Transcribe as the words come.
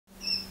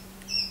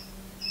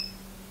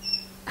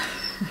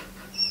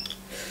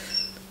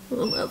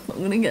Well, that's not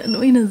gonna get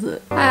annoying, is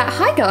it?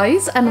 Hi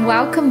guys, and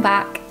welcome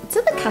back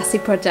to the Cassie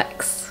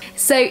Projects.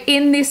 So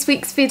in this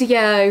week's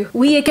video,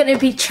 we are going to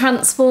be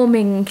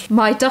transforming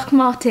my Doc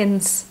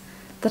Martens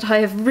that I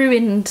have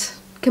ruined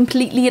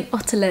completely and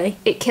utterly.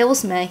 It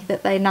kills me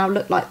that they now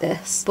look like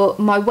this, but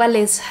my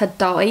wellies had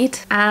died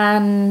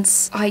and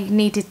I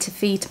needed to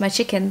feed my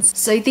chickens.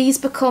 So these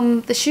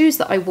become the shoes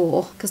that I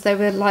wore because they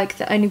were like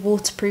the only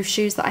waterproof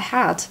shoes that I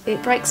had.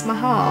 It breaks my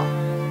heart.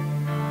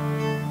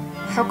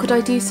 How could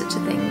I do such a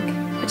thing?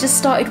 I just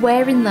started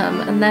wearing them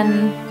and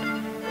then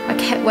I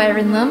kept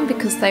wearing them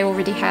because they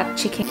already had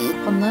chicken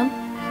on them.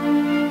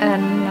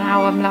 And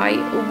now I'm like,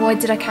 why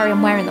did I carry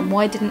on wearing them?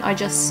 Why didn't I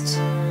just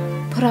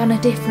put on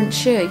a different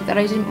shoe that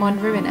I didn't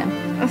mind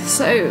ruining?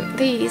 So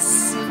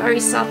these very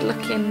sad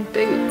looking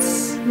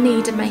boots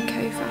need a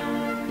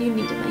makeover. You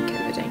need a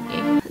makeover, don't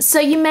you? So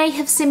you may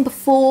have seen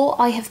before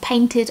I have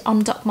painted on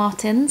Doc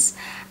Martens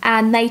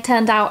and they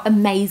turned out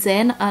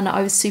amazing and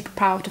I was super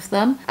proud of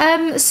them.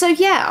 So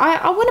yeah,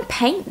 I want to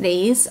paint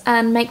these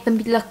and make them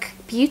look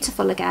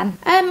beautiful again.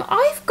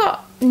 I've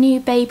got new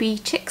baby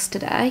chicks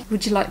today.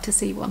 Would you like to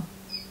see one?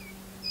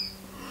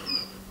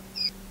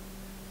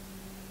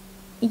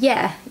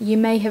 Yeah, you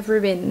may have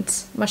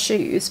ruined my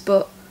shoes,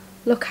 but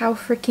look how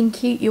freaking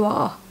cute you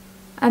are.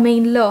 I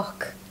mean,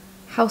 look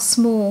how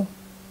small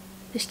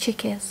this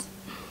chick is.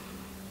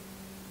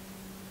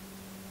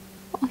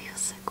 Oh, you're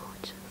so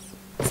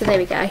gorgeous. So there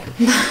we go.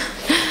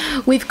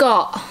 We've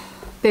got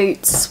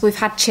boots, we've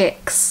had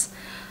chicks,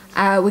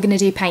 we're gonna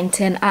do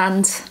painting,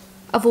 and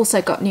I've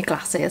also got new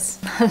glasses.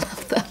 I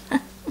love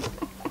them.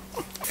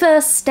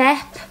 First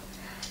step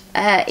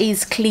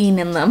is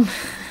cleaning them.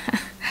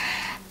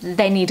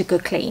 They need a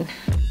good clean.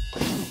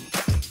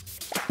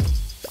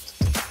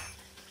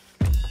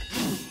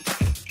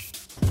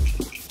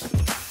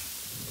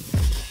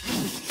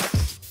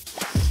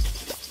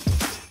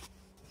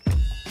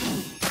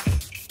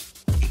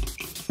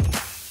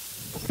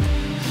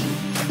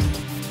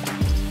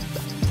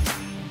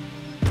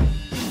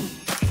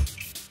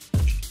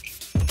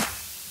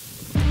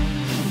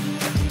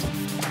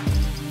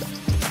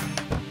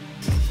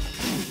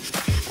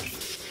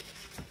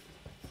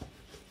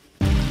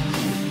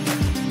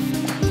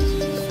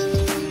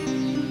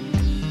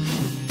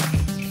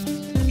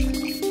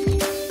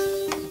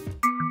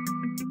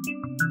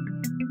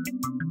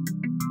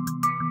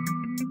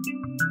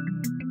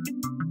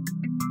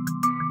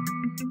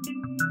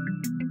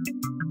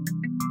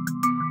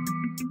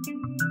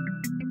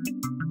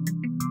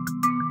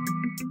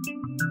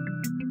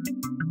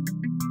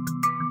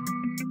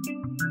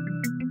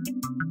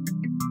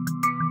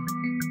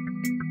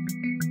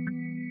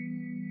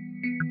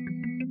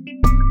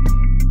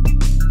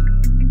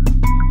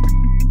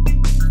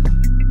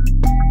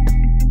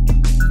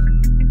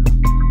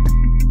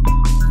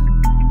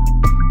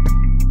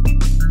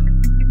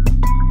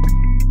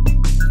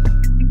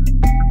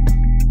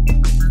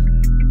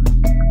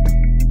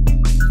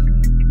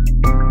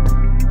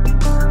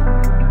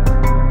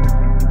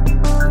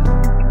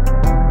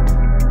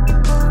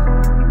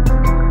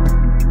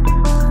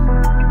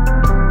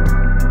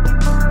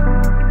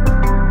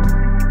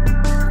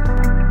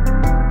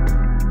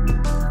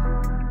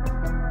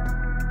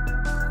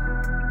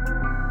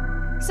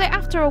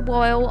 After a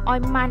while, I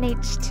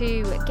managed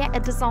to get a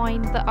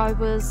design that I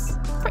was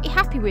pretty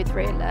happy with,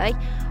 really.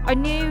 I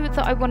knew that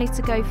I wanted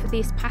to go for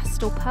this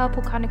pastel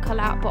purple kind of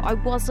colour, but I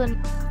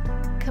wasn't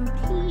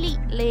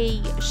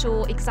completely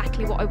sure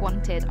exactly what I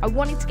wanted. I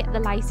wanted to get the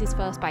laces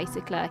first,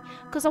 basically,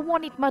 because I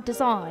wanted my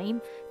design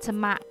to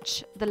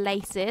match the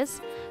laces.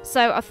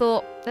 So I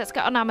thought, let's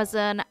get on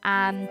Amazon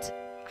and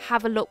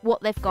have a look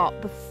what they've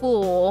got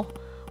before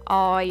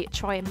I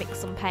try and mix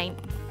some paint.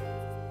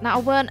 Now, I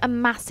weren't a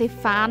massive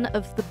fan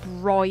of the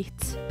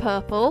bright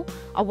purple.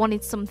 I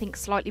wanted something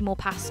slightly more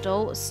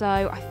pastel, so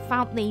I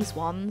found these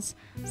ones,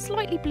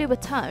 slightly bluer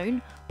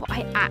tone, but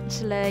I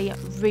actually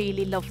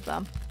really love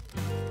them.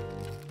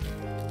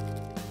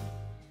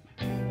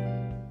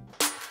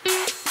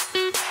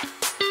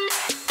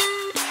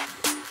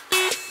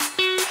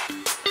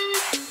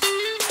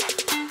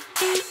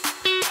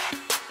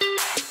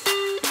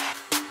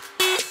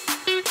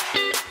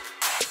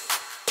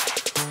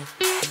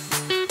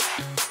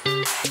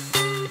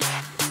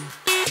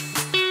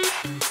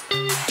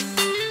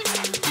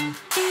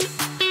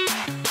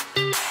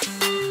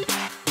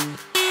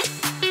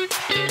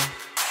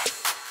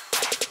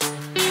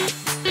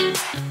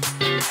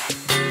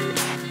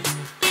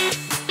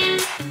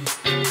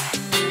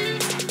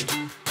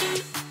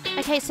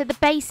 Okay, so the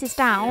base is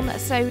down,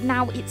 so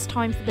now it's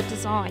time for the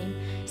design.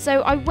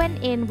 So I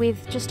went in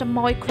with just a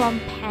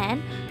micron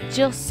pen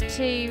just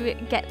to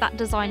get that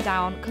design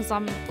down because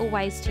I'm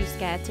always too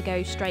scared to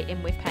go straight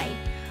in with paint.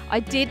 I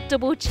did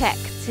double check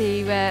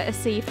to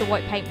see if the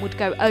white paint would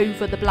go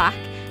over the black,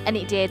 and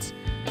it did,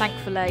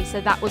 thankfully,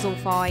 so that was all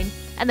fine.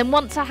 And then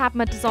once I had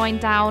my design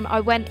down,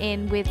 I went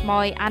in with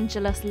my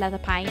Angelus Leather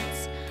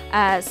Paints.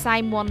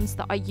 same ones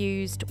that I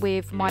used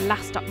with my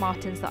last Doc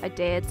Martens that I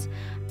did,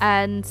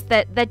 and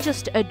they're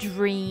just a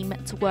dream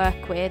to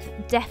work with.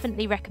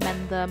 Definitely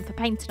recommend them for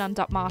painting on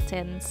Doc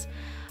Martens.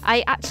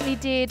 I actually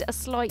did a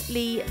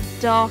slightly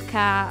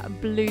darker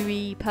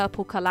bluey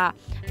purple colour,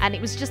 and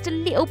it was just a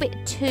little bit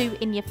too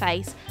in your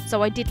face,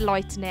 so I did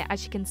lighten it.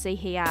 As you can see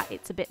here,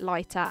 it's a bit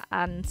lighter,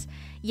 and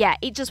yeah,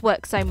 it just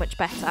works so much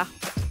better.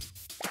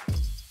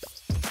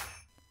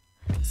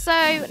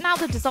 So now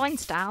the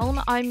design's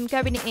down, I'm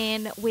going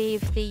in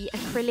with the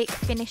acrylic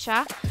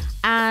finisher,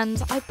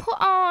 and I put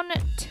on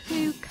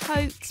 2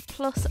 coats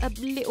plus a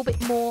little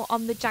bit more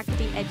on the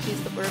jaggedy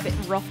edges that were a bit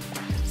rough.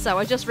 So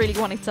I just really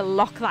wanted to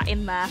lock that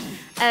in there.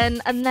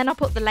 And then I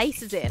put the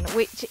laces in,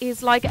 which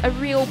is like a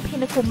real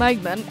pinnacle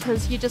moment,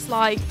 because you're just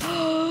like,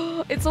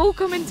 oh, it's all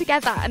coming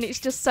together, and it's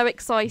just so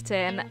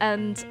exciting.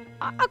 And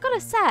I've got to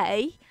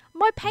say,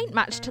 my paint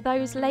match to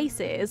those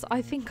laces,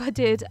 I think I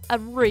did a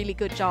really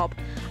good job.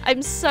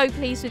 I'm so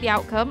pleased with the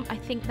outcome. I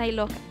think they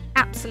look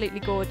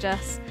absolutely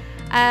gorgeous.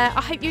 I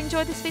hope you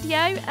enjoyed this video,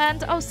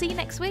 and I'll see you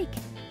next week.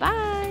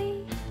 Bye!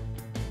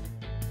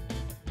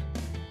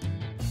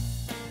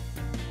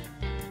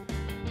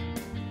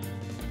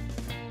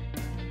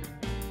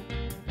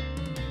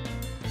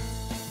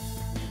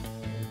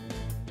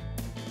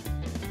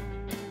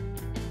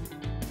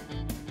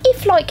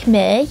 If, like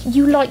me,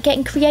 you like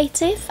getting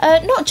creative,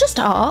 not just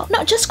art,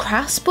 not just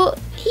crafts, but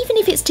even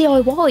if it's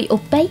DIY or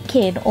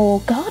baking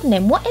or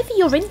gardening, whatever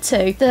you're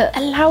into that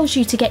allows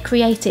you to get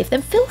creative,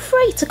 then feel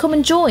free to come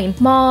and join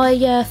my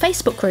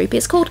Facebook group.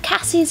 It's called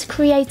Cassie's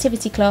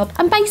Creativity Club,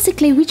 and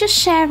basically we just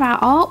share our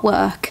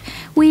artwork.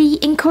 We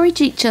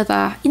encourage each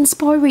other,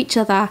 inspire each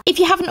other. If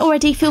you haven't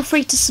already, feel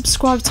free to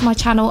subscribe to my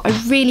channel. I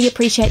really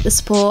appreciate the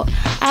support,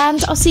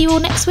 and I'll see you all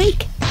next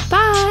week.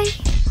 Bye!